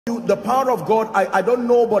The power of God, I don't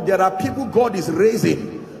know, but there are people God is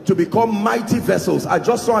raising to become mighty vessels. I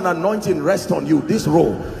just saw an anointing rest on you, this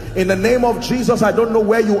role. In the name of Jesus, I don't know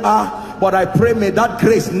where you are, but I pray may that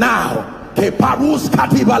grace now, let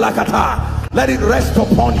it rest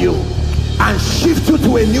upon you and shift you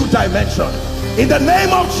to a new dimension. In the name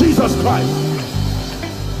of Jesus Christ.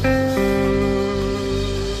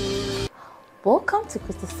 Welcome to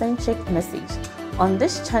Christocentric Message. On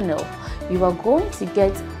this channel, you are going to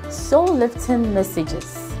get soul-lifting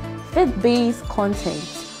messages, faith-based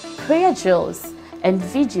content, prayer drills, and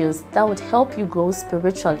videos that would help you grow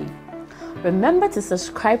spiritually. Remember to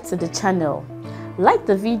subscribe to the channel, like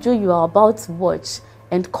the video you are about to watch,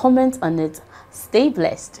 and comment on it. Stay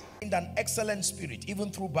blessed. In an excellent spirit,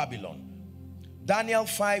 even through Babylon. Daniel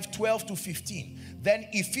 5:12-15. Then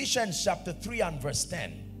Ephesians chapter 3 and verse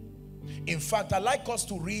 10. In fact, I'd like us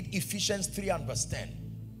to read Ephesians 3 and verse 10.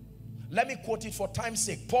 Let me quote it for time's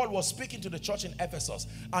sake. Paul was speaking to the church in Ephesus,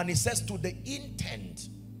 and he says, to the intent,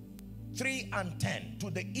 3 and 10, to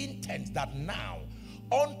the intent that now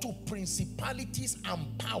unto principalities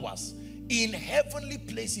and powers in heavenly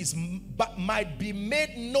places might be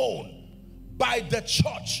made known by the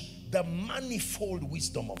church the manifold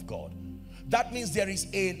wisdom of God. That means there is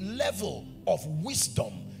a level of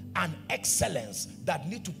wisdom and excellence that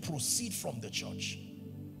need to proceed from the church.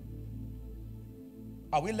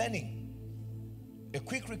 Are we learning? A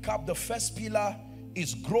quick recap: the first pillar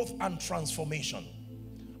is growth and transformation.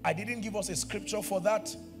 I didn't give us a scripture for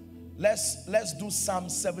that. Let's do Psalm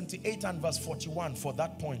 78 and verse 41 for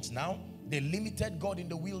that point. Now, they limited God in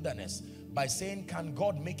the wilderness by saying, can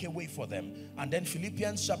God make a way for them? And then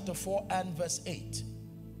Philippians chapter 4 and verse 8.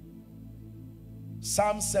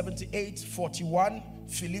 Psalm 78, 41,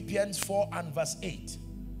 Philippians 4 and verse 8.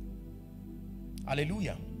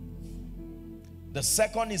 Hallelujah. The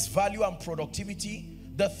second is value and productivity.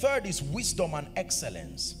 The third is wisdom and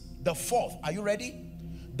excellence. The fourth, are you ready?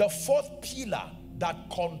 The fourth pillar that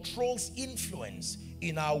controls influence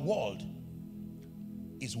in our world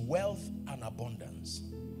is wealth and abundance.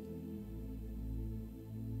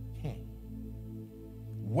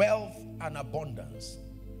 Wealth and abundance.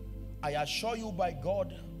 I assure you by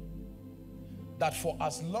God that for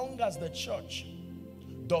as long as the church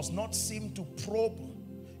does not seem to probe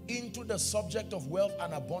into the subject of wealth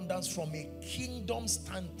and abundance from a kingdom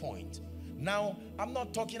standpoint. Now, I'm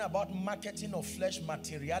not talking about marketing of flesh,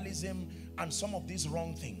 materialism, and some of these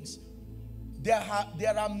wrong things. There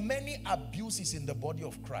are many abuses in the body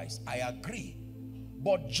of Christ. I agree.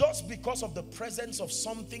 But just because of the presence of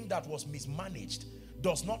something that was mismanaged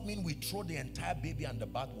does not mean we throw the entire baby and the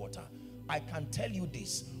bathwater. I can tell you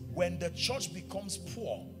this: when the church becomes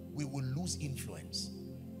poor, we will lose influence.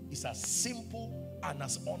 It's as simple and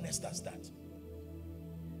as honest as that.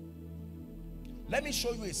 Let me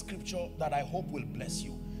show you a scripture that I hope will bless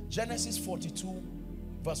you. Genesis 42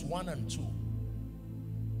 verse 1 and 2.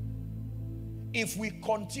 If we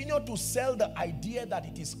continue to sell the idea that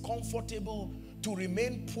it is comfortable to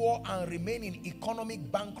remain poor and remain in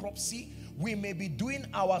economic bankruptcy, we may be doing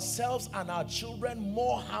ourselves and our children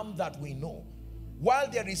more harm than we know. While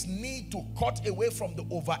there is need to cut away from the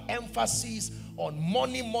overemphasis on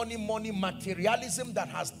money, materialism that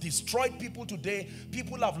has destroyed people today,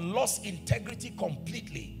 people have lost integrity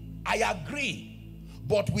completely. I agree.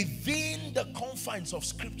 But within the confines of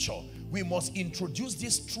scripture, we must introduce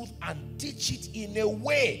this truth and teach it in a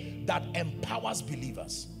way that empowers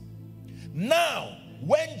believers. Now,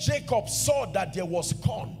 when Jacob saw that there was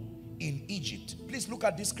corn in Egypt, please look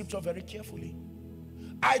at this scripture very carefully.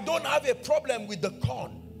 I don't have a problem with the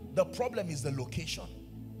corn. The problem is the location.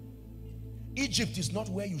 Egypt is not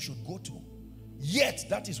where you should go to. Yet,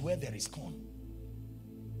 that is where there is corn.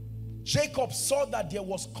 Jacob saw that there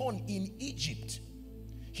was corn in Egypt.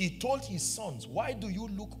 He told his sons, why do you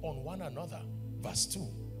look on one another? Verse 2.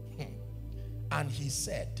 And he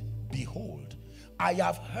said, behold, I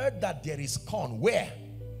have heard that there is corn. Where?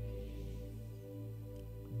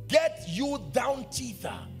 Get you down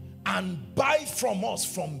thither and buy from us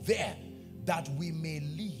from there, that we may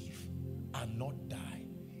live and not die.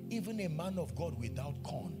 Even a man of God without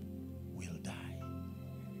corn will die.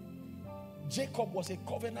 Jacob was a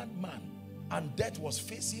covenant man, and death was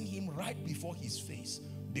facing him right before his face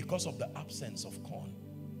because of the absence of corn.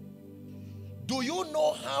 Do you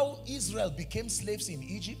know how Israel became slaves in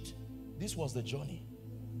Egypt? This was the journey.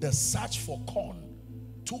 The search for corn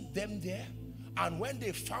took them there, and when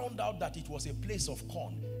they found out that it was a place of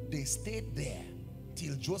corn, they stayed there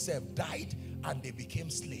till Joseph died and they became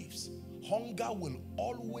slaves. Hunger will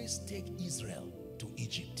always take Israel to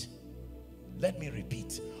Egypt. Let me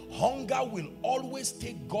repeat. Hunger will always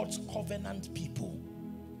take God's covenant people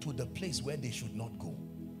to the place where they should not go.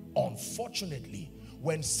 Unfortunately,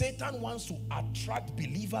 when Satan wants to attract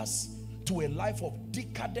believers to a life of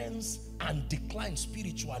decadence and decline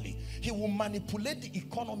spiritually, he will manipulate the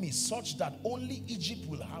economy such that only Egypt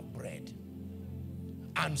will have bread.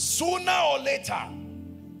 And sooner or later,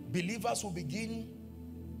 believers will begin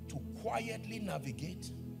to quietly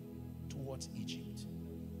navigate towards Egypt.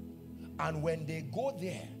 And when they go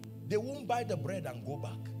there, they won't buy the bread and go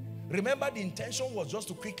back. Remember, the intention was just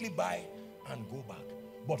to quickly buy and go back.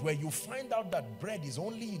 But when you find out that bread is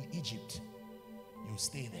only in Egypt, you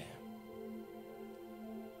stay there.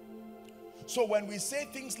 So when we say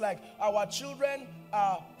things like our children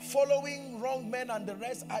are following wrong men and the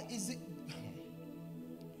rest,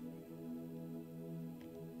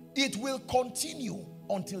 it will continue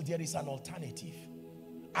until there is an alternative.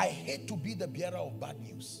 I hate to be the bearer of bad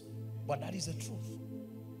news, but that is the truth.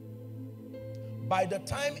 By the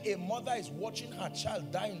time a mother is watching her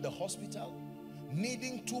child die in the hospital,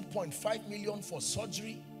 needing 2.5 million for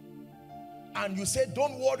surgery, and you say,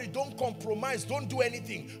 don't worry, don't compromise, don't do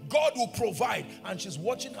anything, God will provide, and she's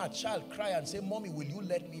watching her child cry and say, Mommy, will you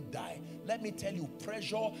let me die? Let me tell you,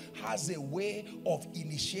 pressure has a way of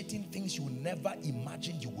initiating things you never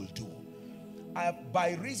imagined you will do.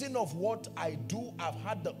 By reason of what I do, I've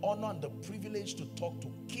had the honor and the privilege to talk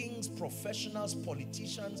to kings, professionals,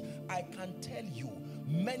 politicians. I can tell you,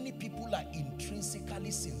 many people are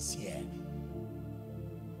intrinsically sincere.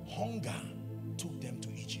 Hunger took them to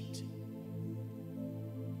Egypt.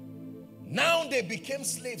 Now they became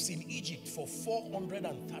slaves in Egypt for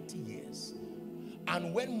 430 years.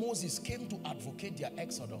 And when Moses came to advocate their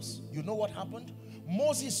exodus, you know what happened?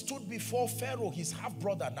 Moses stood before Pharaoh, his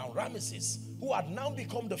half-brother now, Ramesses, who had now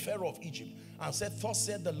become the Pharaoh of Egypt, and said, thus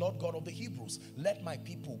said the Lord God of the Hebrews, let my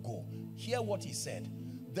people go. Hear what he said.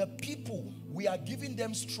 The people, we are giving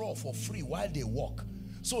them straw for free while they walk.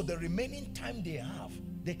 So the remaining time they have,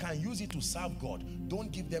 they can use it to serve God.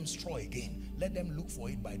 Don't give them straw again. Let them look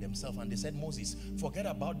for it by themselves. And they said, Moses, forget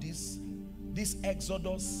about this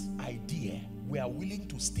exodus idea. We are willing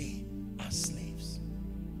to stay as slaves.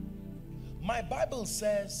 My Bible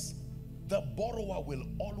says the borrower will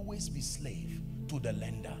always be slave to the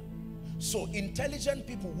lender. So intelligent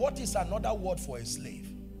people, what is another word for a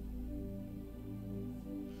slave?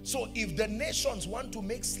 So if the nations want to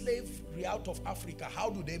make slavery out of Africa, how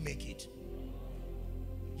do they make it?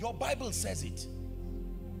 Your Bible says it.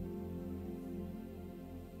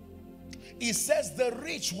 It says the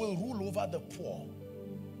rich will rule over the poor.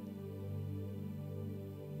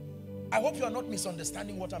 I hope you are not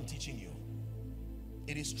misunderstanding what I'm teaching you.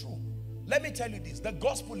 It is true. Let me tell you this, the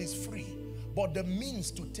gospel is free, but the means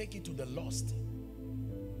to take it to the lost.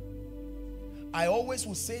 I always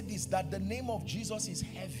will say this, that the name of Jesus is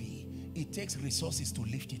heavy. It takes resources to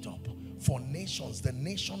lift it up for nations, the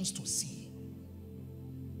nations to see.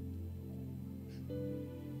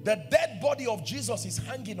 The dead body of Jesus is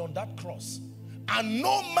hanging on that cross, and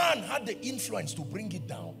no man had the influence to bring it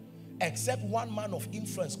down except one man of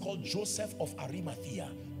influence called Joseph of Arimathea.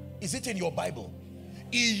 Is it in your Bible?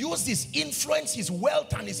 He used his influence, his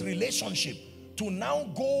wealth, and his relationship to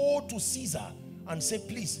now go to Caesar and say,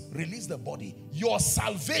 please release the body. Your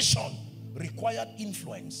salvation required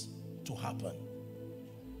influence to happen.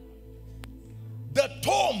 The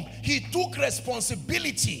tomb, he took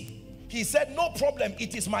responsibility. He said, no problem,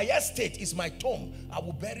 it is my estate, it's my tomb. I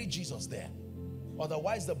will bury Jesus there.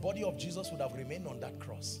 Otherwise, the body of Jesus would have remained on that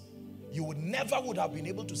cross. You would never have been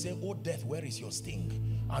able to say, oh death, where is your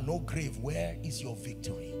sting? And oh grave, where is your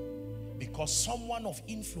victory? Because someone of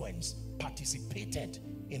influence participated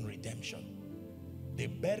in redemption. They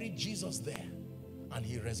buried Jesus there, and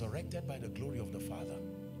he resurrected by the glory of the Father.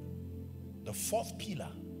 The fourth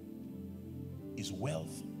pillar is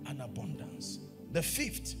wealth and abundance. The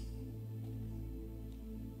fifth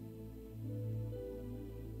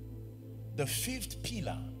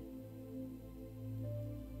pillar,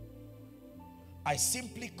 I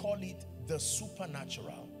simply call it the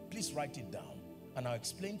supernatural. Please write it down and I'll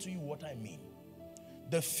explain to you what I mean.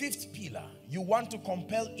 The fifth pillar, you want to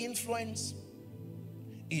compel influence,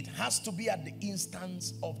 it has to be at the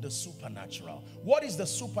instance of the supernatural. What is the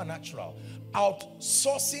supernatural?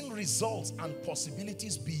 Outsourcing results and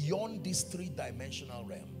possibilities beyond this three-dimensional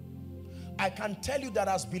realm. I can tell you that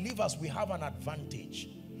as believers we have an advantage.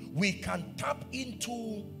 We can tap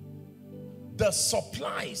into the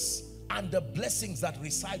supplies and the blessings that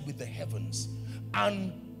reside with the heavens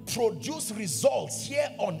and produce results here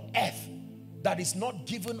on earth that is not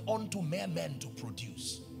given unto mere men to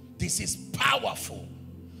produce. This is powerful.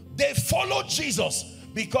 They followed Jesus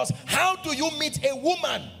because how do you meet a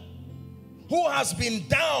woman who has been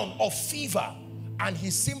down of fever And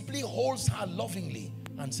he simply holds her lovingly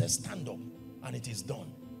and says, stand up, and it is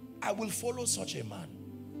done. I will follow such a man.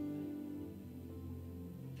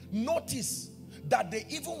 Notice that they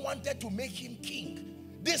even wanted to make him king.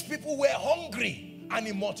 These people were hungry, and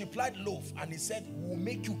he multiplied loaf, and he said, we'll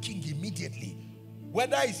make you king immediately.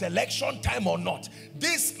 Whether it's election time or not,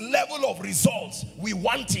 this level of results, we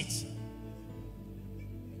want it.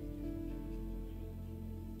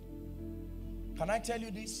 Can I tell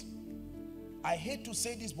you this? I hate to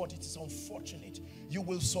say this, but it is unfortunate. You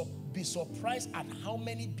will be surprised at how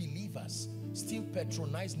many believers still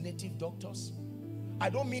patronize native doctors. I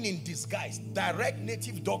don't mean in disguise. Direct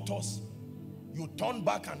native doctors, you turn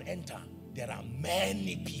back and enter. There are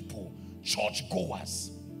many people, church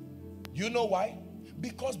goers. You know why?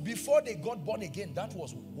 Because before they got born again, that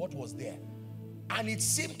was what was there. And it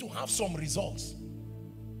seemed to have some results.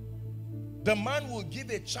 The man will give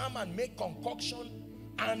a charm and make concoction,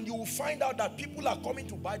 and you will find out that people are coming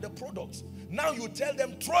to buy the products. Now you tell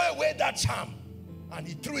them, throw away that charm. And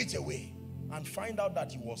he threw it away. And find out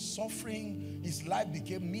that he was suffering. His life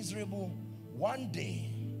became miserable. One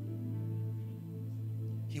day,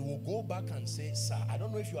 he will go back and say, sir, I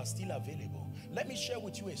don't know if you are still available. Let me share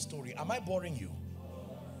with you a story. Am I boring you?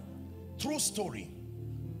 True story.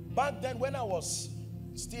 Back then when I was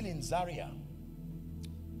still in Zaria,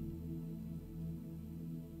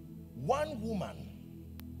 one woman,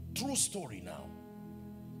 true story now,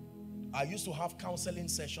 I used to have counseling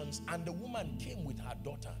sessions, and the woman came with her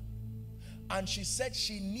daughter, and she said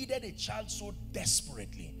she needed a child so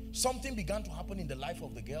desperately. Something began to happen in the life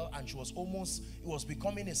of the girl, and she was almost, it was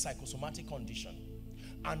becoming a psychosomatic condition.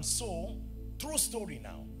 And so, true story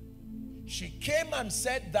now, she came and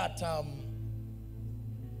said that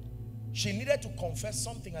she needed to confess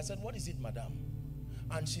something. I said, what is it, madam?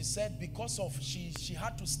 And she said because of she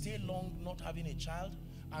had to stay long not having a child,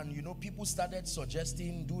 and you know, people started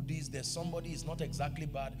suggesting, do this, there's somebody, is not exactly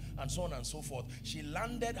bad, and so on and so forth. She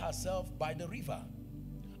landed herself by the river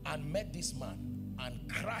and met this man and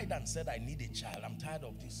cried and said, I need a child, I'm tired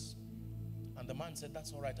of this. And the man said,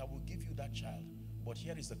 that's all right, I will give you that child, but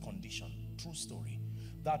here is the condition. True story.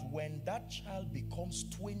 That when that child becomes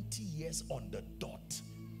 20 years on the dot,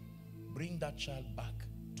 bring that child back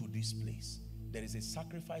to this place. There is a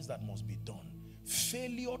sacrifice that must be done.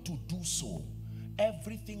 Failure to do so,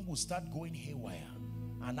 everything will start going haywire.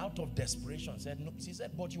 And out of desperation said, no, she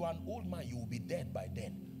said, but you are an old man, you will be dead by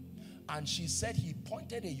then. And she said he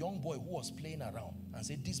pointed a young boy who was playing around and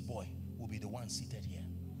said, this boy will be the one seated here.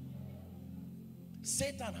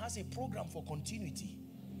 Satan has a program for continuity.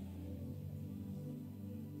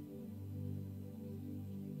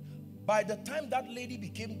 By the time that lady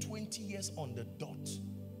became 20 years on the dot,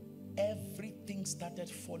 everything started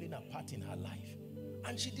falling apart in her life.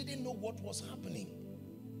 And she didn't know what was happening.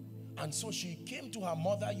 And so she came to her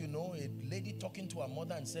mother, you know, a lady talking to her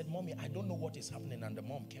mother, and said, Mommy, I don't know what is happening. And the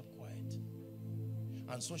mom kept quiet.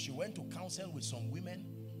 And so she went to counsel with some women.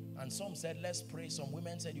 And some said, let's pray. Some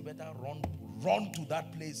women said, you better run to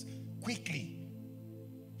that place quickly.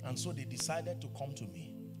 And so they decided to come to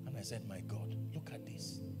me. And I said, my God, look at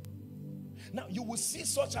this. Now you will see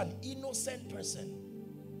such an innocent person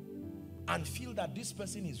and feel that this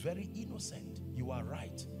person is very innocent. You are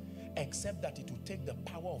right. Except that it will take the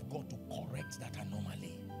power of God to correct that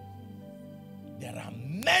anomaly. There are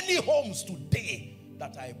many homes today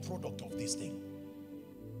that are a product of this thing.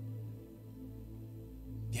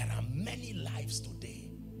 There are many lives today.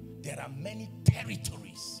 There are many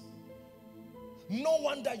territories. No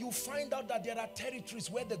wonder you find out that there are territories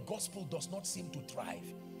where the gospel does not seem to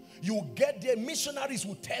thrive. You get there, missionaries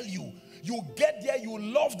will tell you. You get there, you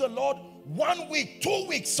love the Lord. 1 week, 2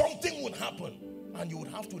 weeks, something will happen. And you would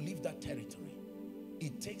have to leave that territory.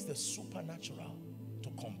 It takes the supernatural to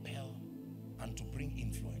compel and to bring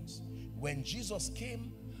influence. When Jesus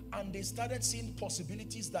came and they started seeing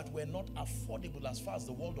possibilities that were not affordable as far as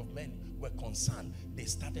the world of men were concerned, they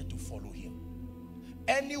started to follow him.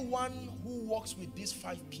 Anyone who walks with these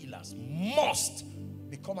 5 pillars must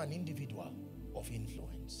become an individual of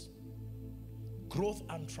influence. Growth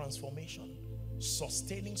and transformation,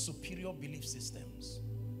 sustaining superior belief systems.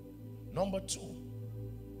 Number 2,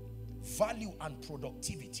 value and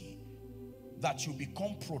productivity, that you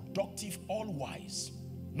become productive all-wise.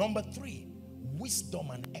 Number 3, wisdom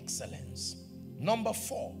and excellence. Number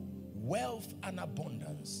 4, wealth and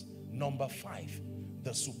abundance. Number 5,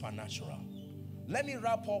 the supernatural. Let me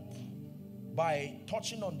wrap up by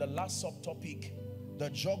touching on the last subtopic, the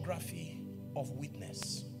geography of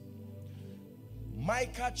witness.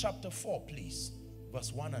 Micah chapter 4, please,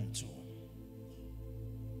 verse 1 and 2.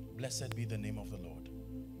 Blessed be the name of the Lord.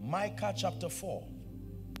 Micah chapter 4.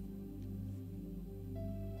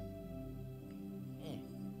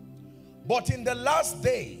 But in the last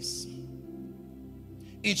days,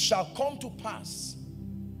 it shall come to pass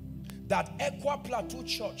that Equa Plateau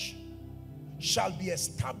Church shall be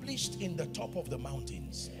established in the top of the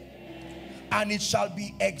mountains, and it shall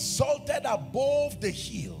be exalted above the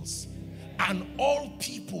hills, and all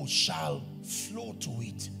people shall flow to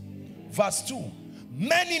it. Verse 2,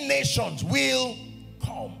 many nations will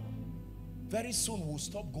come. Very soon we'll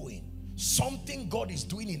stop going. Something God is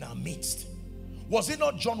doing in our midst. Was it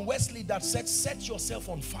not John Wesley that said, set yourself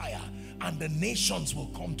on fire and the nations will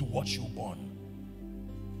come to watch you burn?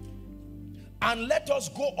 And let us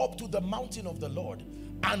go up to the mountain of the Lord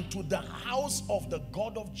and to the house of the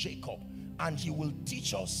God of Jacob, and he will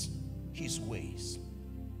teach us his ways.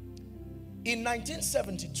 In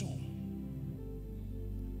 1972,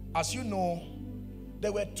 as you know,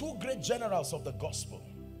 there were two great generals of the gospel.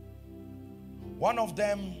 One of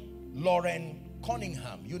them, Lauren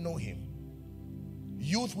Cunningham, you know him.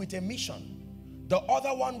 Youth with a Mission. The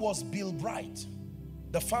other one was Bill Bright,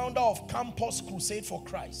 the founder of Campus Crusade for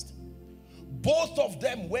Christ. Both of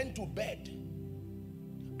them went to bed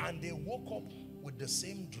and they woke up with the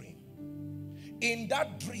same dream. In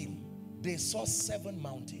that dream, they saw 7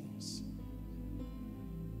 mountains.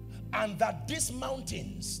 And that these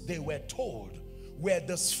mountains, they were told, were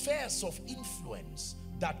the spheres of influence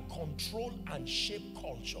that control and shape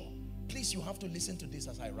culture. Please, you have to listen to this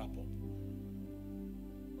as I wrap up.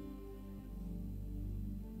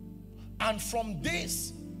 And from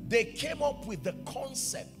this, they came up with the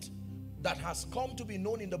concept that has come to be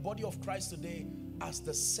known in the body of Christ today as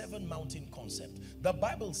the 7 mountain concept. The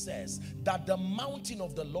Bible says that the mountain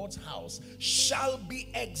of the Lord's house shall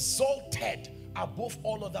be exalted above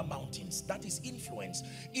all other mountains. That is influence.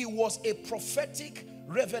 It was a prophetic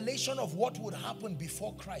revelation of what would happen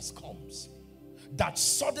before Christ comes. That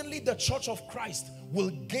suddenly the church of Christ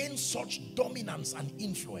will gain such dominance and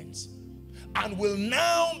influence and will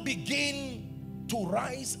now begin to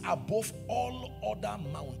rise above all other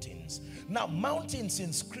mountains. Now, mountains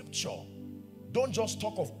in scripture don't just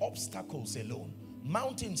talk of obstacles alone.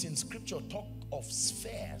 Mountains in scripture talk of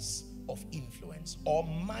spheres of influence or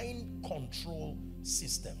mind control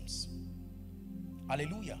systems.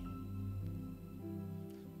 Hallelujah.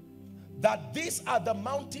 That these are the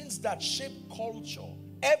mountains that shape culture.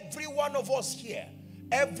 Every one of us here,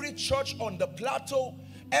 every church on the plateau,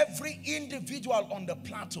 every individual on the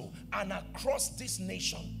plateau and across this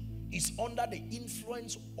nation is under the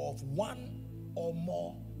influence of one or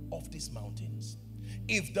more of these mountains.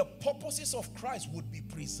 If the purposes of Christ would be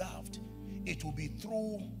preserved, it will be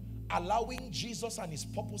through allowing Jesus and his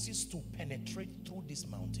purposes to penetrate through these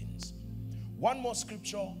mountains. One more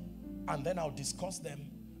scripture and then I'll discuss them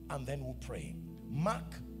and then we'll pray.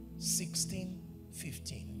 Mark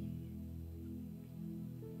 16:15.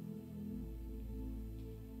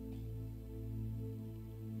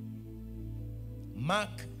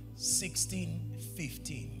 Mark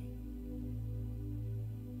 16:15.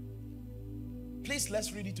 Please,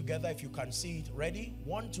 let's read it together if you can see it. Ready?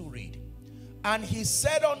 1, 2, read. And he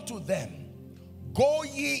said unto them, go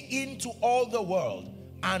ye into all the world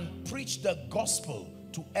and preach the gospel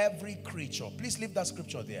to every creature. Please leave that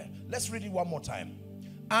scripture there. Let's read it one more time.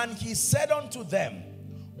 And he said unto them,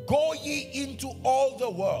 go ye into all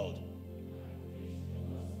the world.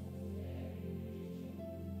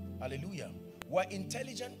 Hallelujah. We're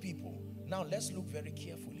intelligent people. Now let's look very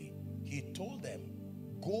carefully. He told them,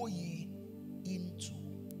 go ye into.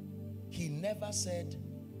 He never said,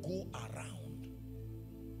 go around.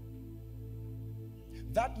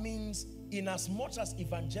 That means, in as much as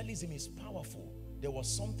evangelism is powerful, there was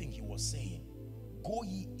something he was saying. Go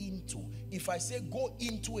ye into. If I say go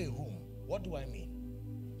into a room, what do I mean?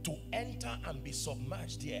 To enter and be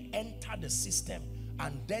submerged there, enter the system,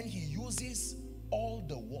 and then he uses all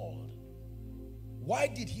the world. Why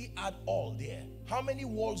did he add all there? How many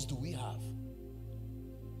worlds do we have?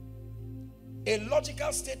 A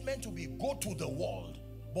logical statement would be go to the world,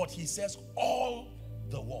 but he says all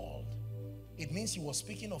the world. It means he was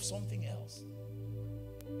speaking of something else.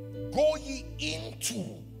 Go ye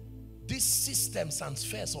into these systems and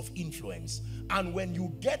spheres of influence, and when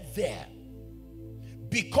you get there,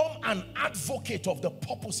 become an advocate of the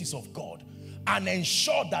purposes of God and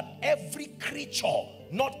ensure that every creature,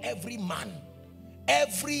 not every man,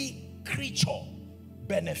 every creature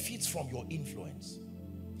benefits from your influence.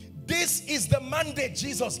 This is the mandate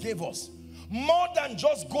Jesus gave us. More than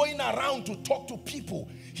just going around to talk to people,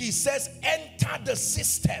 he says enter the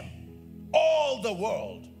system, all the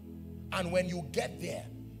world. And when you get there,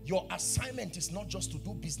 your assignment is not just to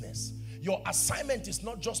do business. Your assignment is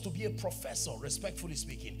not just to be a professor, respectfully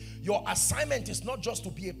speaking. Your assignment is not just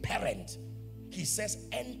to be a parent. He says,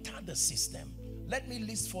 enter the system. Let me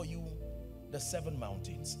list for you the 7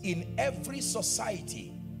 mountains. In every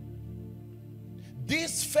society,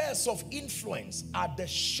 these spheres of influence are the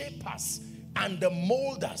shapers and the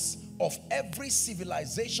molders of every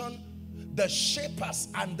civilization, the shapers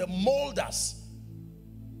and the molders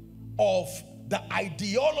of the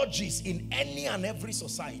ideologies in any and every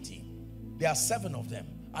society. There are 7 of them.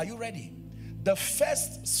 Are you ready? The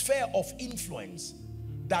first sphere of influence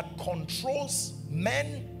that controls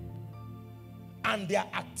men and their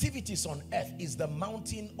activities on earth is the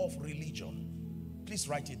mountain of religion. Please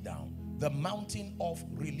write it down. The mountain of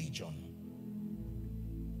religion.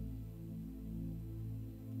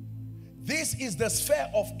 This is the sphere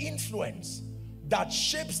of influence that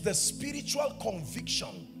shapes the spiritual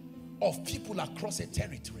conviction of people across a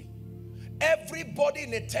territory. Everybody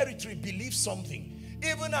in a territory believes something.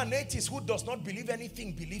 Even an atheist who does not believe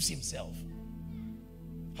anything believes himself.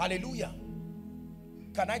 Hallelujah.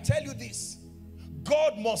 Can I tell you this?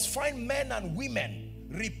 God must find men and women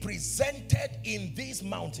represented in this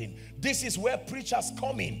mountain. This is where preachers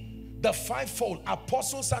come in. The fivefold,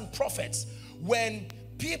 apostles and prophets. When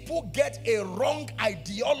people get a wrong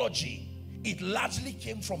ideology, it largely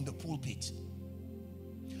came from the pulpit.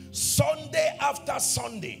 Sunday after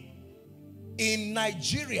Sunday, in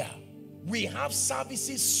Nigeria, we have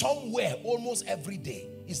services somewhere almost every day.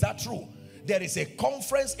 Is that true? There is a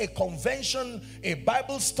conference, a convention, a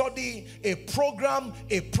Bible study, a program,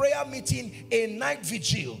 a prayer meeting, a night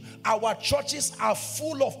vigil. Our churches are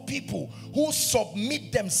full of people who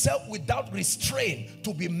submit themselves without restraint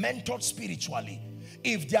to be mentored spiritually.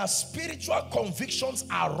 If their spiritual convictions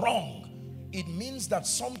are wrong, it means that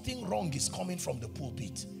something wrong is coming from the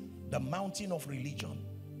pulpit, the mountain of religion.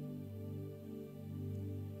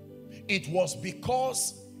 It was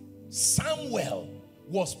because Samuel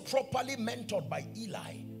was properly mentored by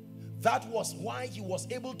Eli. That was why he was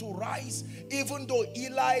able to rise, even though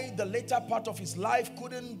Eli, the later part of his life,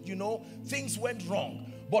 couldn't, things went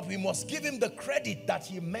wrong. But we must give him the credit that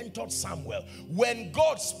he mentored Samuel. When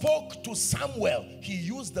God spoke to Samuel, he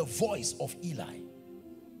used the voice of Eli.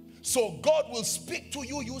 So God will speak to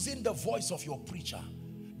you using the voice of your preacher.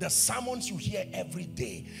 The sermons you hear every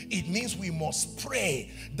day. It means we must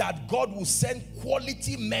pray that God will send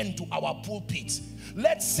quality men to our pulpits.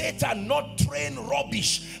 Let Satan not train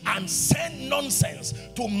rubbish and send nonsense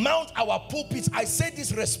to mount our pulpits. I say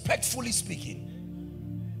this respectfully speaking.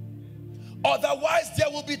 Otherwise, there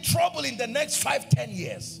will be trouble in the next 5-10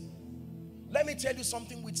 years. Let me tell you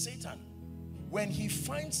something with Satan. When he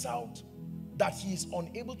finds out that he is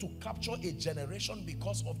unable to capture a generation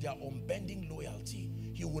because of their unbending loyalty,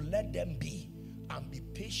 he will let them be and be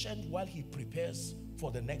patient while he prepares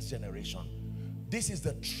for the next generation. This is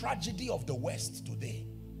the tragedy of the West today.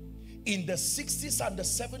 In the 60s and the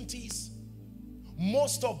 70s,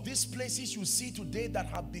 most of these places you see today that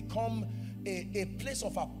have become a place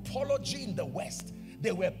of apology in the West,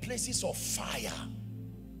 they were places of fire.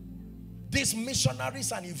 These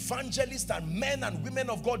missionaries and evangelists and men and women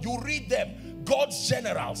of God, you read them, God's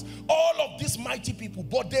generals, all of these mighty people,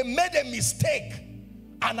 but they made a mistake.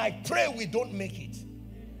 And I pray we don't make it.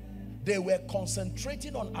 They were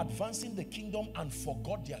concentrating on advancing the kingdom and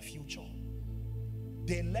forgot their future.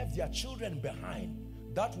 They left their children behind.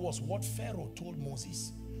 That was what Pharaoh told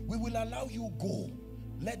Moses. We will allow you go.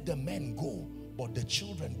 Let the men go, but the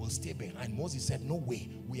children will stay behind. Moses said, no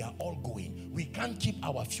way, we are all going. We can't keep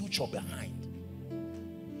our future behind.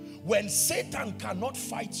 When Satan cannot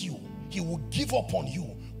fight you, he will give up on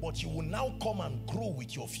you, but you will now come and grow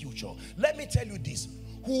with your future. Let me tell you this.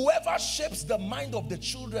 Whoever shapes the mind of the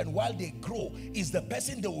children while they grow is the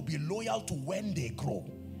person they will be loyal to when they grow.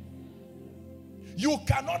 You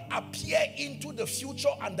cannot appear into the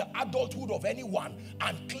future and the adulthood of anyone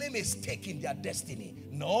and claim a stake in their destiny.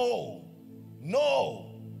 No.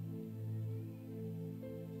 No.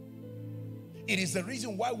 It is the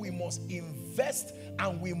reason why we must invest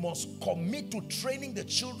and we must commit to training the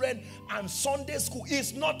children. And Sunday school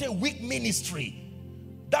is not a weak ministry.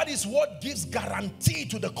 That is what gives guarantee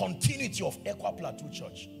to the continuity of Equa Plateau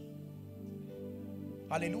Church.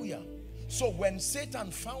 Hallelujah. So when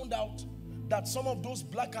Satan found out that some of those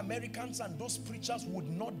black Americans and those preachers would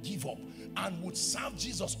not give up and would serve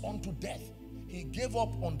Jesus unto death, he gave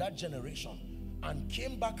up on that generation and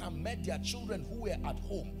came back and met their children who were at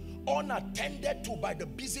home, unattended to by the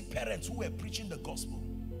busy parents who were preaching the gospel.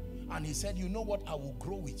 And he said, you know what, I will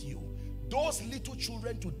grow with you. Those little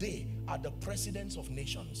children today are the presidents of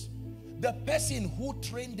nations. The person who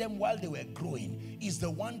trained them while they were growing is the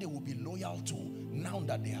one they will be loyal to now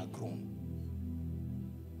that they are grown.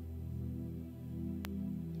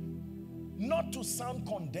 Not to sound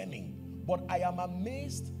condemning, But I am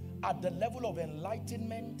amazed at the level of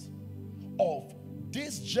enlightenment of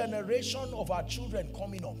this generation of our children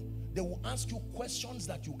coming up. They will ask you questions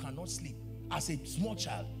that you cannot sleep. As a small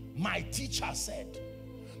child, my teacher said.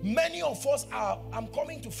 Many of us are, I'm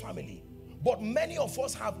coming to family, but many of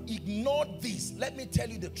us have ignored this. Let me tell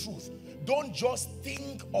you the truth. Don't just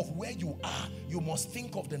think of where you are. You must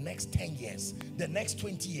think of the next 10 years, the next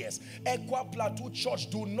 20 years. Equa Plateau Church,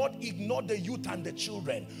 do not ignore the youth and the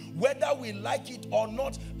children. Whether we like it or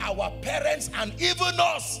not, our parents and even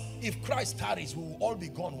us, if Christ tarries, we will all be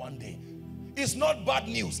gone one day. It's not bad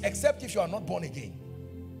news, except if you are not born again.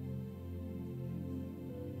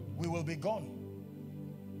 We will be gone.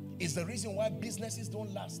 It's the reason why businesses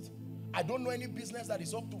don't last. I don't know any business that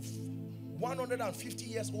is up to 150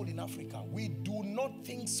 years old in Africa. We do not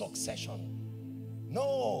think succession.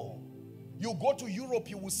 No. You go to Europe,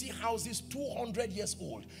 you will see houses 200 years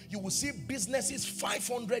old. You will see businesses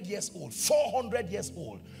 500 years old, 400 years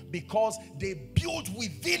old, because they built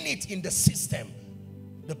within it in the system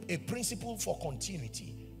a principle for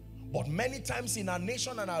continuity. But many times in our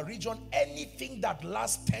nation and our region, anything that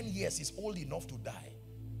lasts 10 years is old enough to die.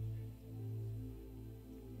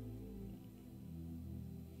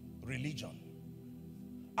 Religion.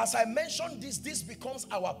 As I mentioned this becomes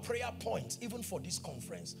our prayer point even for this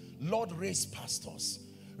conference. Lord, raise pastors,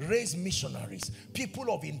 raise missionaries, people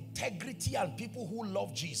of integrity and people who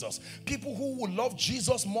love Jesus, people who will love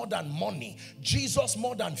Jesus more than money, Jesus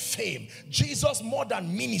more than fame, Jesus more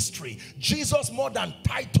than ministry, Jesus more than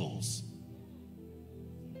titles.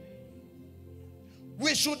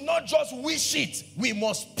 We should not just wish it, we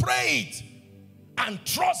must pray it and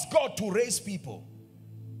trust God to raise people.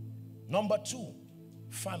 Number two,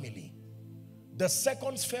 family. The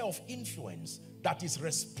second sphere of influence that is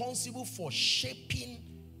responsible for shaping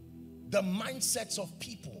the mindsets of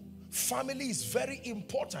people. Family is very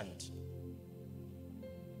important.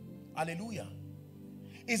 Hallelujah.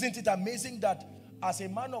 Isn't it amazing that as a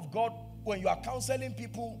man of God, when you are counseling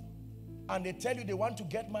people and they tell you they want to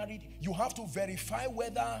get married, you have to verify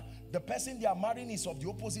whether the person they are marrying is of the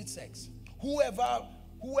opposite sex. Whoever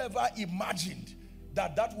imagined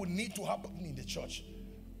that would need to happen in the church.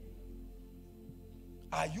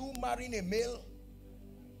 Are you marrying a male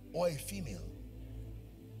or a female?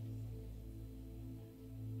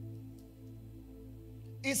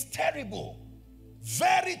 It's terrible,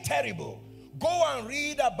 very terrible. Go and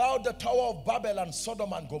read about the Tower of Babel and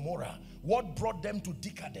Sodom and Gomorrah. What brought them to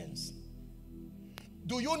decadence?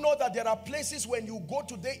 Do you know that there are places when you go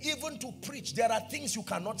today, even to preach, there are things you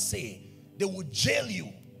cannot say. They will jail you.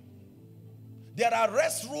 There are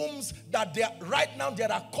restrooms that right now there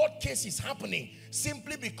are court cases happening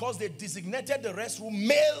simply because they designated the restroom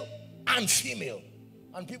male and female.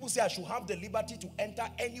 And people say I should have the liberty to enter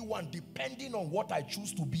anyone depending on what I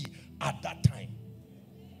choose to be at that time.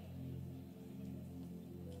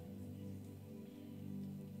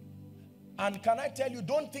 And can I tell you,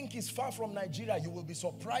 don't think it's far from Nigeria. You will be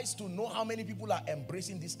surprised to know how many people are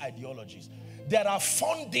embracing these ideologies. There are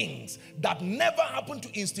fundings that never happen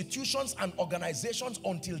to institutions and organizations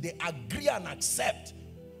until they agree and accept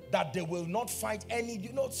that they will not fight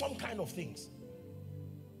any, some kind of things.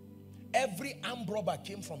 Every armed robber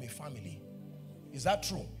came from a family. Is that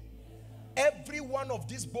true? Every one of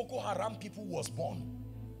these Boko Haram people was born.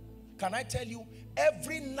 Can I tell you,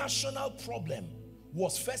 every national problem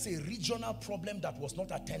was first a regional problem that was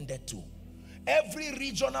not attended to. Every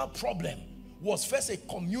regional problem was first a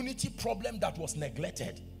community problem that was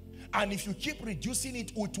neglected. And if you keep reducing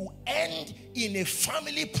it, it will end in a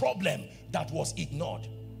family problem that was ignored.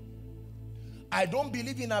 I don't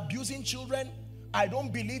believe in abusing children. I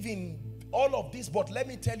don't believe in all of this, but let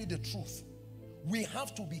me tell you the truth. We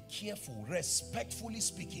have to be careful, respectfully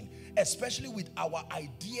speaking, especially with our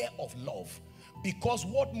idea of love. Because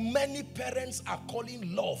what many parents are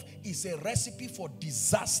calling love is a recipe for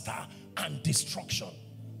disaster and destruction.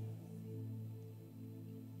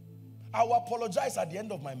 I will apologize at the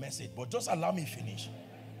end of my message, but just allow me finish.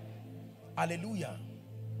 Hallelujah.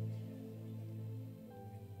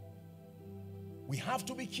 We have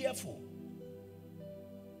to be careful.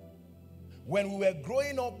 When we were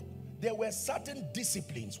growing up, there were certain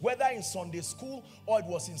disciplines, whether in Sunday school or it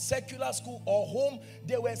was in secular school or home.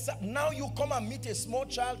 Now you come and meet a small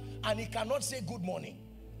child and he cannot say good morning.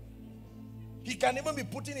 He can even be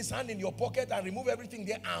putting his hand in your pocket and remove everything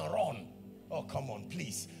there and run. Oh, come on,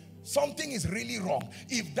 please. Something is really wrong.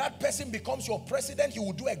 If that person becomes your president, he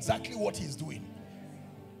will do exactly what he's doing.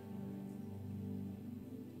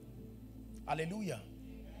 Hallelujah.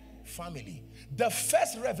 Family. The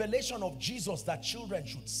first revelation of Jesus that children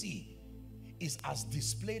should see is as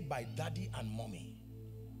displayed by daddy and mommy.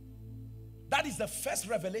 That is the first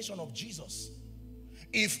revelation of Jesus.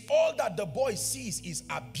 If all that the boy sees is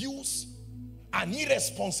abuse and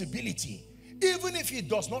irresponsibility, even if he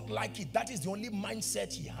does not like it, that is the only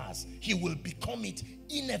mindset he has. He will become it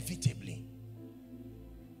inevitably.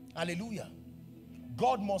 Hallelujah.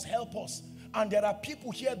 God must help us. And there are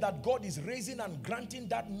people here that God is raising and granting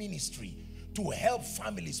that ministry to help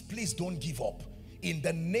families. Please don't give up. In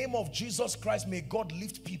the name of Jesus Christ, may God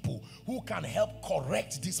lift people who can help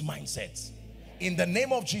correct these mindsets. In the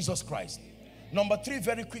name of Jesus Christ. Number 3,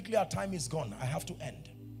 very quickly, our time is gone. I have to end.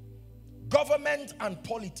 Government and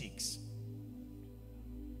politics.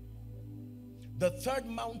 The third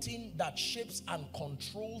mountain that shapes and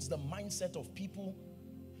controls the mindset of people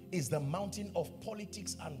is the mountain of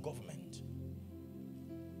politics and government.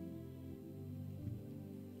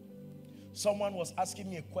 Someone was asking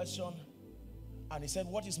me a question and he said,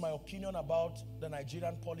 what is my opinion about the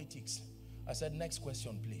Nigerian politics? I said, next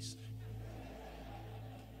question, please.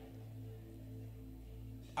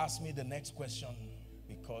 Ask me the next question,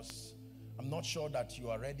 because I'm not sure that you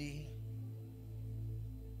are ready.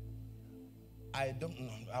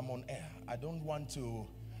 I'm on air. I don't want to,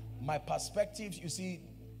 my perspectives, you see,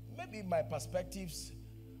 maybe my perspectives,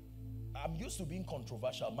 I'm used to being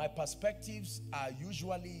controversial. My perspectives are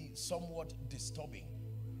usually somewhat disturbing.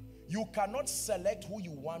 You cannot select who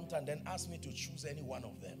you want and then ask me to choose any one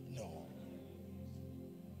of them. No.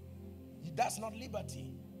 That's not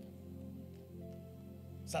liberty.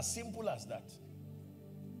 It's as simple as that.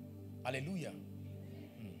 Hallelujah.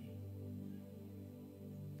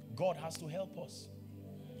 God has to help us.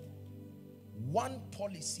 One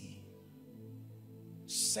policy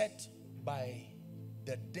set by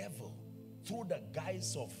the devil through the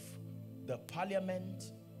guise of the parliament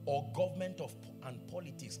or government and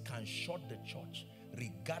politics can shut the church,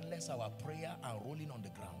 regardless of our prayer and rolling on the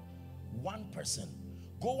ground. One person.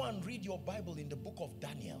 Go and read your Bible in the book of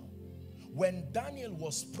Daniel. When Daniel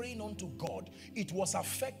was praying unto God, it was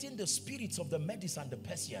affecting the spirits of the Medes and the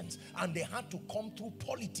Persians, and they had to come through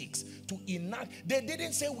politics to enact. They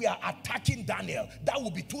didn't say we are attacking Daniel. That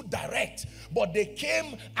would be too direct. But they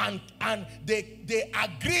came and they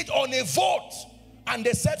agreed on a vote, and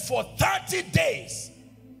they said for 30 days.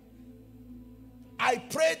 I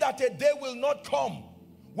pray that a day will not come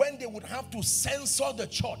when they would have to censor the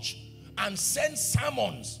church and send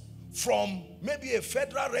sermons from maybe a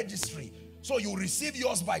federal registry, so you receive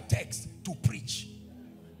yours by text to preach.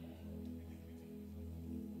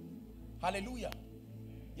 Hallelujah.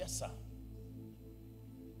 Yes, sir.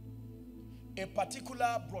 A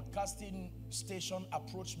particular broadcasting station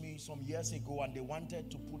approached me some years ago, and they wanted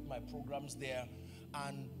to put my programs there.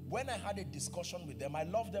 And when I had a discussion with them, I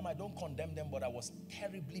love them, I don't condemn them, but I was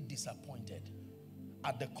terribly disappointed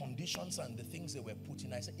at the conditions and the things they were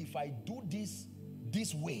putting. I said, if I do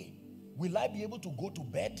this way, will I be able to go to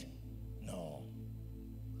bed? No.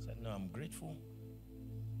 I said, no, I'm grateful.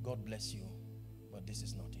 God bless you, but this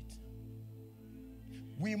is not it.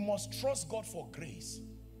 We must trust God for grace.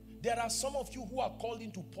 There are some of you who are called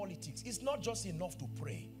into politics. It's not just enough to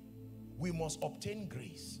pray. We must obtain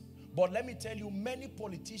grace. But let me tell you, many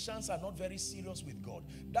politicians are not very serious with God.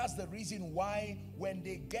 That's the reason why when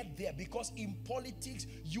they get there, because in politics,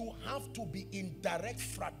 you have to be in direct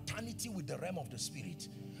fraternity with the realm of the spirit,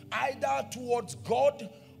 either towards God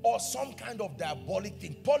or some kind of diabolic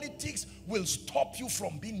thing. Politics will stop you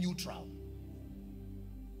from being neutral.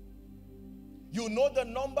 You know the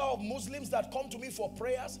number of Muslims that come to me for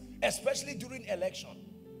prayers, especially during election.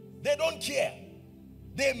 They don't care.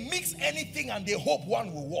 They mix anything and they hope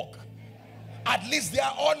one will work. At least they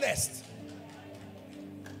are honest.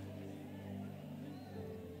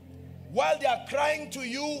 While they are crying to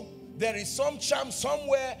you, there is some charm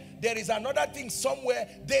somewhere, there is another thing somewhere.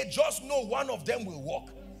 They just know one of them will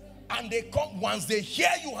work. And they come, once they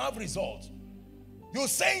hear you have results, you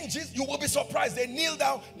say in Jesus, you will be surprised. They kneel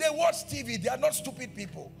down, they watch TV. They are not stupid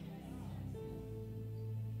people.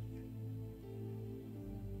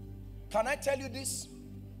 Can I tell you this?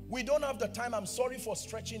 We don't have the time. I'm sorry for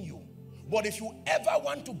stretching you. But if you ever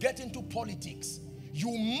want to get into politics,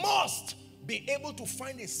 you must be able to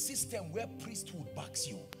find a system where priesthood backs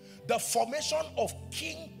you. The formation of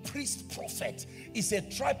king, priest, prophet is a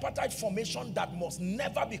tripartite formation that must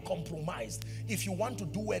never be compromised if you want to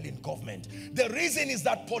do well in government. The reason is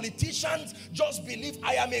that politicians just believe,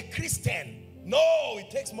 I am a Christian. No,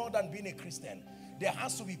 it takes more than being a Christian. There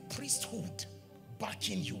has to be priesthood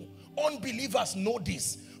backing you. Unbelievers know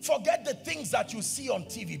this. Forget the things that you see on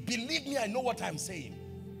TV. Believe me, I know what I'm saying.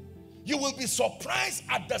 You will be surprised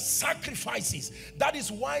at the sacrifices. That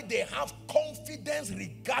is why they have confidence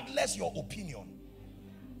regardless your opinion.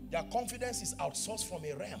 Their confidence is outsourced from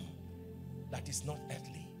a realm. that is not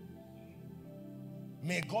earthly.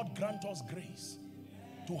 May God grant us grace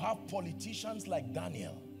to have politicians like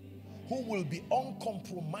Daniel, who will be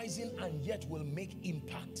uncompromising and yet will make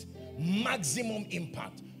impact, maximum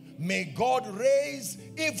impact. May God raise,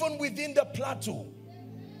 even within the plateau,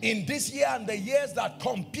 in this year and the years that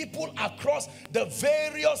come, people across the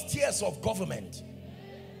various tiers of government.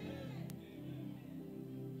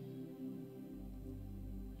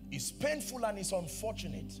 It's painful and it's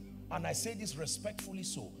unfortunate, and I say this respectfully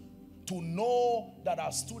so, to know that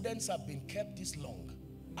our students have been kept this long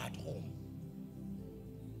at home.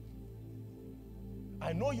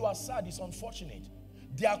 I know you are sad, it's unfortunate.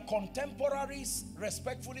 Their contemporaries,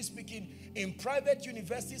 respectfully speaking, in private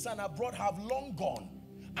universities and abroad have long gone.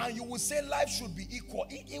 And you will say life should be equal.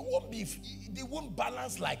 It won't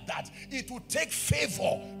balance like that. It will take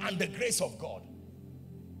favor and the grace of God.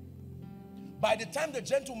 By the time the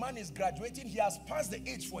gentleman is graduating, he has passed the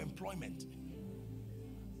age for employment.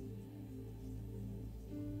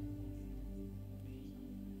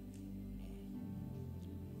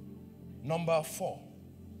 Number 4,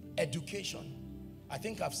 education. I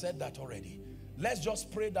think I've said that already. Let's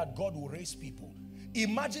just pray that God will raise people.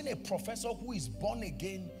 Imagine a professor who is born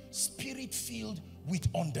again, spirit-filled with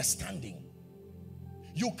understanding.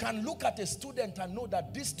 You can look at a student and know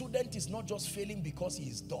that this student is not just failing because he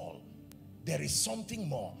is dull. There is something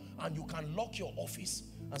more. And you can lock your office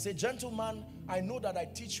and say, gentlemen, I know that I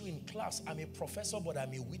teach you in class. I'm a professor, but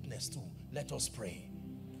I'm a witness too. Let us pray.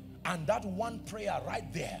 And that one prayer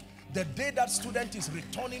right there, the day that student is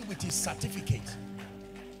returning with his certificate,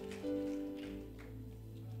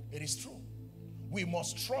 it is true. We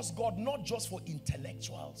must trust God not just for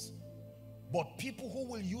intellectuals, but people who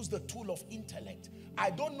will use the tool of intellect. I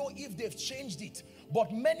don't know if they've changed it,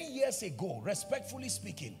 but many years ago, respectfully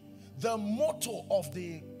speaking, the motto of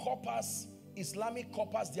the corpus, Islamic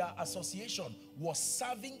corpus, their association, was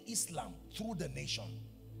serving Islam through the nation.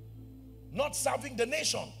 Not serving the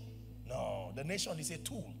nation. No, the nation is a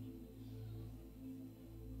tool.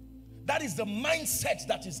 That is the mindset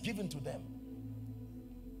that is given to them.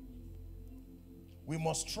 We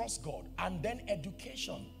must trust God. And then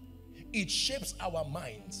education. It shapes our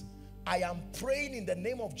minds. I am praying in the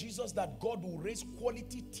name of Jesus that God will raise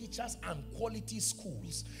quality teachers and quality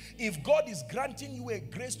schools. If God is granting you a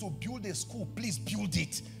grace to build a school, please build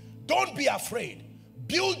it. Don't be afraid.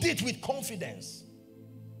 Build it with confidence.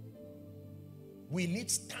 We need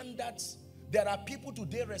standards. There are people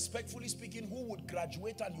today, respectfully speaking, who would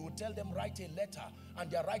graduate and you would tell them, write a letter, and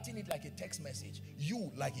they're writing it like a text message.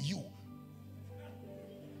 You, like you.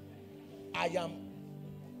 I am.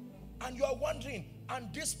 And you are wondering,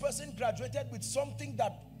 and this person graduated with something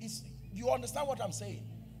that is, you understand what I'm saying?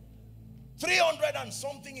 300 and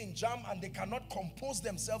something in JAM, and they cannot compose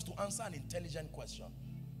themselves to answer an intelligent question.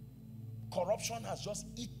 Corruption has just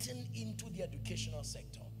eaten into the educational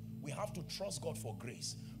sector. We have to trust God for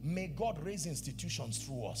grace. May God raise institutions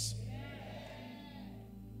through us.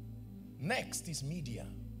 Next is media.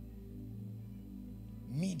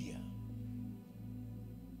 Media.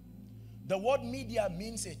 The word media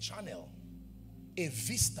means a channel, a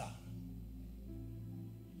vista.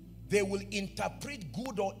 They will interpret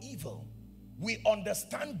good or evil. We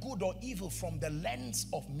understand good or evil from the lens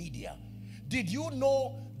of media. Did you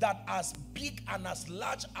know that as big and as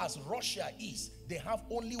large as Russia is, they have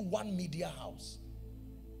only one media house?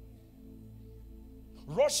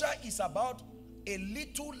 Russia is about a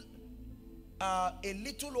little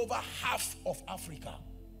over half of Africa.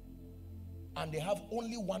 And they have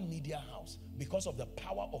only one media house because of the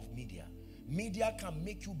power of media. Media can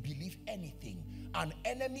make you believe anything. An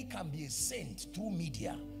enemy can be a saint through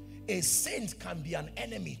media. A saint can be an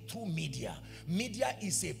enemy through media. Media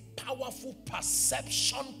is a powerful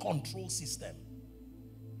perception control system.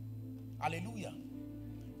 Hallelujah.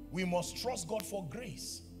 We must trust God for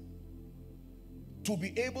grace to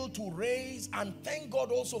be able to raise, and thank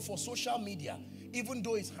God also for social media, even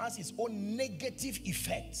though it has its own negative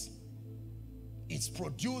effects. It's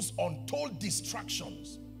produced untold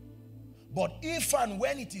distractions. But if and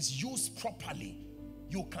when it is used properly,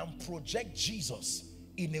 you can project Jesus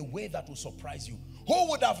in a way that will surprise you. Who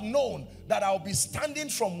would have known that I'll be standing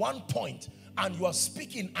from one point and you are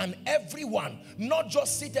speaking, and everyone, not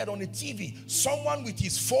just seated on a TV, someone with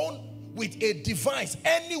his phone, with a device,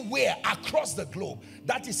 anywhere across the globe.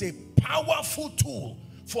 That is a powerful tool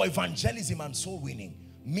for evangelism and soul winning.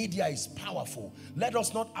 Media is powerful. Let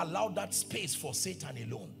us not allow that space for Satan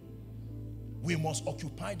alone. We must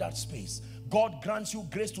occupy that space. God grants you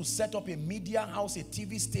grace to set up a media house, a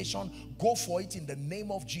TV station. Go for it in the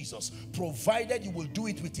name of Jesus, provided you will do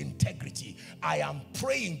it with integrity. I am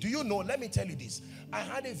praying. Do you know, let me tell you this. I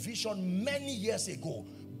had a vision many years ago,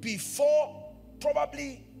 before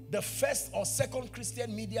probably the first or second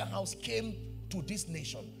Christian media house came to this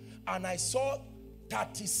nation. And I saw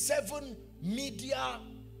 37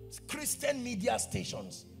 Christian media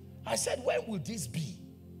stations. I said, where will this be?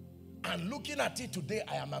 And looking at it today,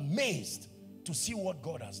 I am amazed to see what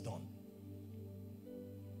God has done.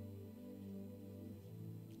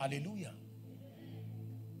 Hallelujah.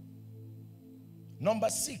 Number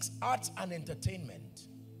 6, arts and entertainment.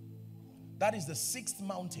 That is the 6th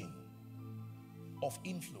mountain of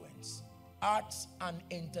influence. Arts and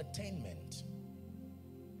entertainment.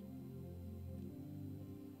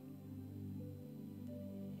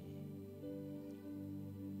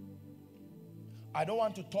 I don't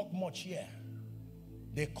want to talk much here.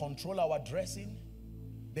 They control our dressing.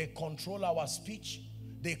 They control our speech.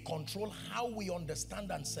 They control how we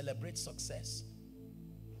understand and celebrate success.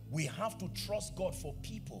 We have to trust God for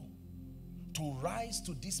people to rise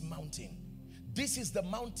to this mountain. This is the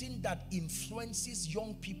mountain that influences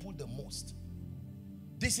young people the most.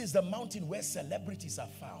 This is the mountain where celebrities are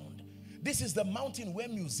found. This is the mountain where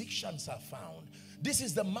musicians are found. This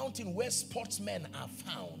is the mountain where sportsmen are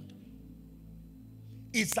found.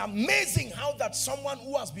 It's amazing how that someone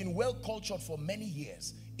who has been well cultured for many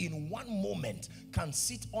years in one moment can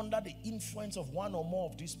sit under the influence of one or more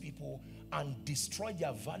of these people and destroy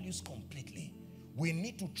their values completely. We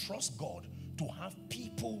need to trust God to have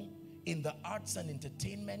people in the arts and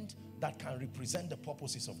entertainment that can represent the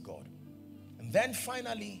purposes of God. And then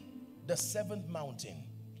finally, the 7th mountain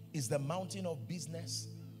is the mountain of business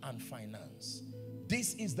and finance.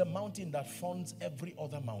 This is the mountain that funds every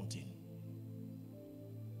other mountain.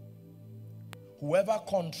 Whoever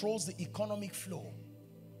controls the economic flow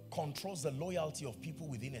controls the loyalty of people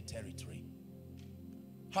within a territory.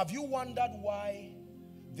 Have you wondered why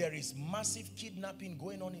there is massive kidnapping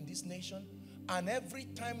going on in this nation? And every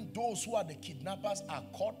time those who are the kidnappers are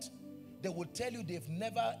caught, they will tell you they've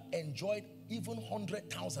never enjoyed even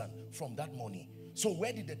 100,000 from that money. So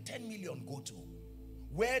where did the 10 million go to?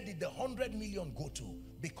 Where did the 100 million go to?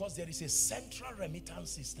 Because there is a central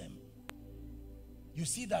remittance system. You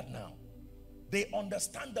see that now? They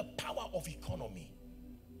understand the power of economy.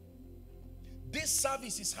 This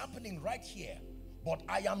service is happening right here, but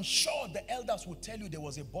I am sure the elders will tell you there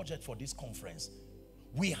was a budget for this conference.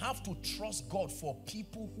 We have to trust God for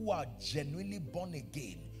people who are genuinely born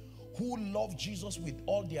again, who love Jesus with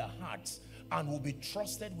all their hearts and will be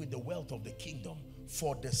trusted with the wealth of the kingdom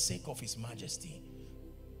for the sake of his majesty.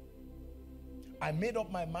 I made up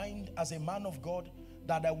my mind as a man of God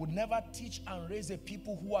that I would never teach and raise a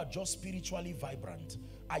people who are just spiritually vibrant.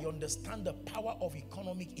 I understand the power of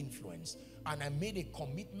economic influence, and I made a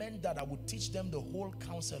commitment that I would teach them the whole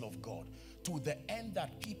counsel of God to the end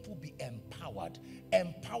that people be empowered.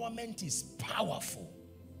 Empowerment is powerful.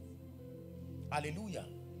 Hallelujah.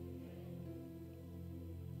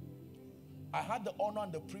 I had the honor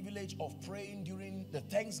and the privilege of praying during the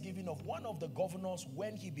Thanksgiving of one of the governors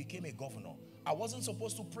when he became a governor. I wasn't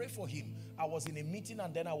supposed to pray for him. I was in a meeting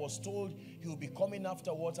and then I was told he will be coming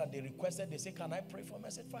afterwards, and they requested, they said, can I pray for him? I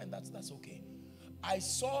said, fine, that's okay. I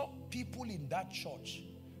saw people in that church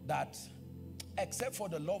that, except for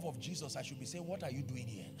the love of Jesus, I should be saying, what are you doing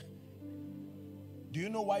here? Do you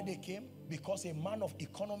know why they came? Because a man of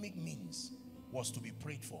economic means was to be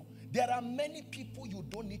prayed for. There are many people you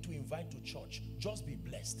don't need to invite to church. Just be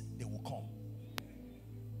blessed. They will come.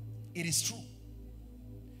 It is true.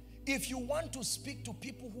 If you want to speak to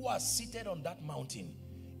people who are seated on that mountain,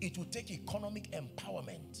 it will take economic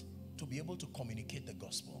empowerment to be able to communicate the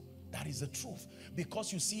gospel. That is the truth.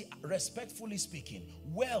 Because you see, respectfully speaking,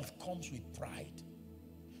 wealth comes with pride.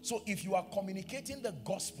 So if you are communicating the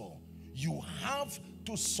gospel, you have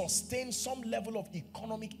to sustain some level of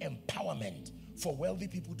economic empowerment for wealthy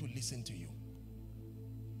people to listen to you.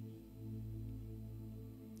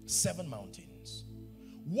 7 mountains.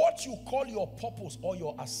 What you call your purpose or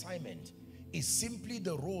your assignment is simply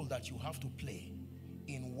the role that you have to play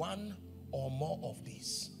in one or more of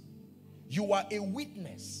these. You are a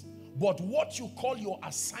witness, but what you call your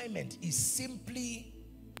assignment is simply,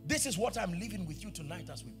 this is what I'm leaving with you tonight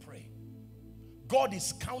as we pray. God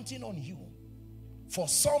is counting on you. For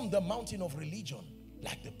some, the mountain of religion,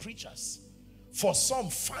 like the preachers. For some,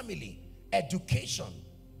 family, education,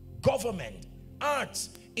 government,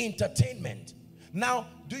 arts, entertainment. Now,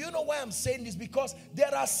 do you know why I'm saying this? Because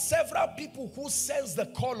there are several people who sense the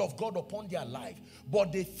call of God upon their life,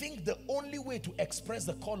 but they think the only way to express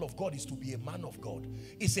the call of God is to be a man of God.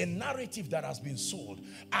 It's a narrative that has been sold.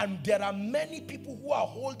 And there are many people who are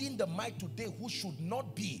holding the mic today who should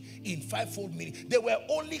not be in fivefold ministry. They were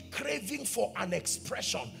only craving for an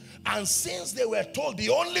expression. And since they were told the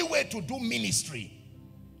only way to do ministry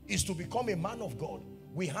is to become a man of God,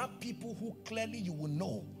 we have people who clearly you will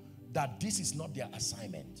know that this is not their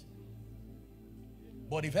assignment.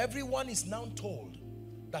 But if everyone is now told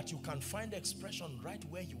that you can find expression right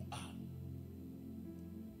where you are,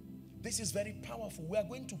 this is very powerful. We are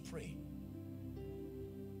going to pray.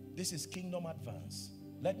 This is kingdom advance.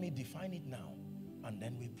 Let me define it now and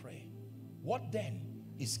then we pray. What then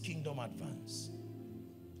is kingdom advance?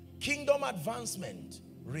 Kingdom advancement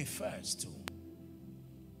refers to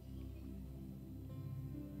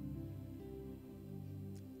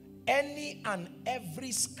any and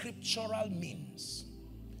every scriptural means.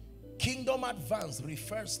 Kingdom advance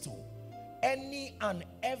refers to any and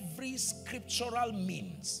every scriptural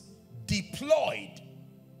means deployed.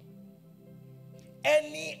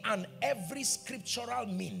 Any and every scriptural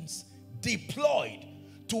means deployed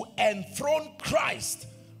to enthrone Christ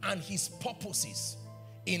and his purposes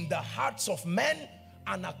in the hearts of men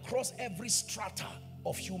and across every strata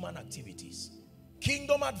of human activities.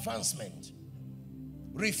 Kingdom advancement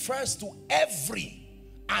refers to every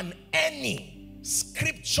and any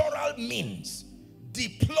scriptural means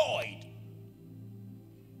deployed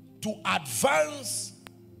to advance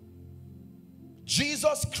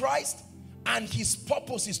Jesus Christ and his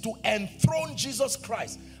purposes, to enthrone Jesus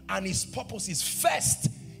Christ and his purposes first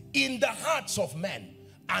in the hearts of men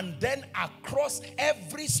and then across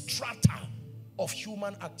every strata of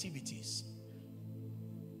human activities.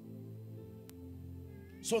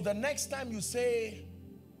 So the next time you say,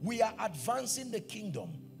 we are advancing the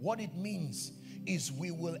kingdom, what it means is we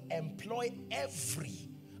will employ every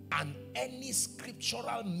and any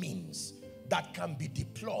scriptural means that can be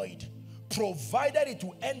deployed, provided it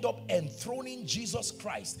will end up enthroning Jesus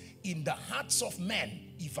Christ in the hearts of men,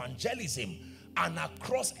 evangelism, and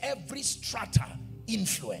across every strata,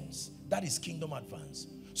 influence. That is kingdom advance.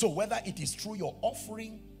 So whether it is through your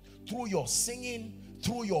offering, through your singing,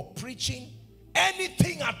 through your preaching,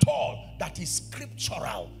 anything at all that is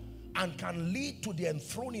scriptural and can lead to the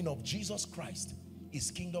enthroning of Jesus Christ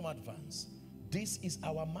is kingdom advance. This is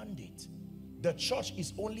our mandate. The church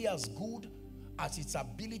is only as good as its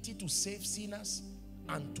ability to save sinners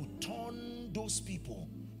and to turn those people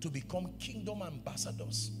to become kingdom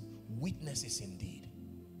ambassadors, witnesses indeed.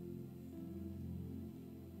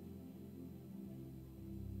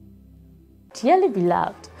 Dearly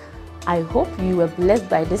beloved, I hope you were blessed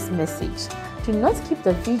by this message. Do not keep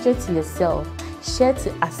the video to yourself. Share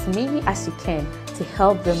to as many as you can to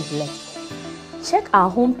help them bless. Check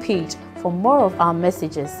our homepage for more of our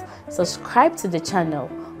messages. Subscribe to the channel,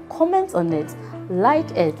 comment on it, like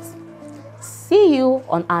it. See you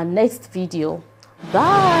on our next video.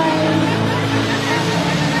 Bye.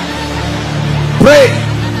 Pray,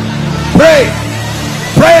 pray,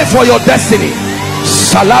 pray for your destiny.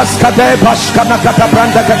 Salaskade bashkana kata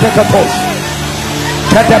branda katekatos.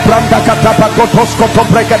 Kete branda kata pakotos koto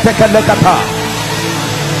brekete kelekata.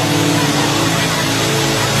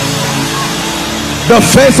 The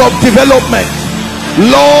phase of development.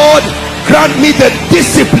 Lord, grant me the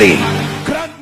discipline